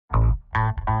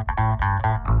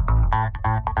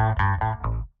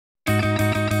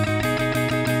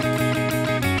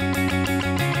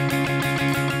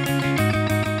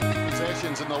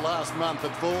In the last month,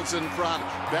 it falls in front.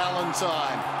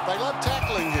 Valentine, they love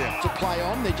tackling him. To play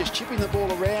on, they're just chipping the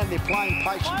ball around, they're playing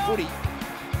patient footy.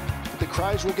 The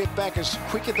Crows will get back as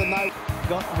quicker than they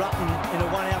got Rutten in a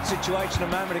one-out situation a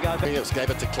moment ago. Pierce gave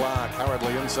it to Clark,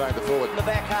 hurriedly inside the forward. In the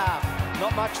back half,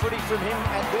 not much footy from him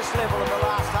at this level in the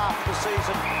last half of the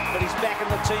season, but he's back in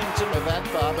the team to that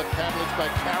far, but Pavlich may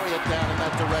carry it down in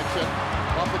that direction.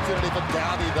 Opportunity for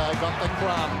Doughty though, got the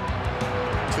crumb.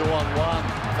 2-on-1,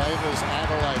 favours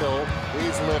Adelaide.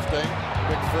 He's lifting.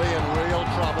 McPhee in real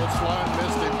trouble. Sloan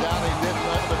missed him. Doughty didn't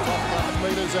over the top 100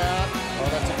 metres out.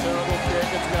 Oh, that's a terrible kick.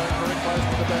 It's going very close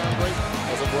to the boundary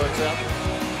as it works out.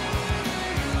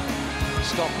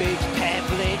 Stoppage,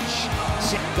 Pavlich.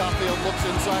 Duffield looks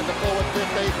inside the forward 50.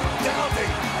 Doughty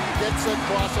gets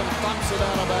across and thumps it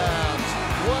out of bounds.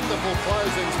 Wonderful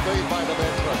closing speed by the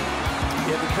veteran.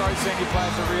 Yeah, the Crows senior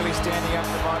players are really standing up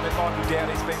at the moment. Michael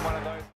Doughty's been one of those.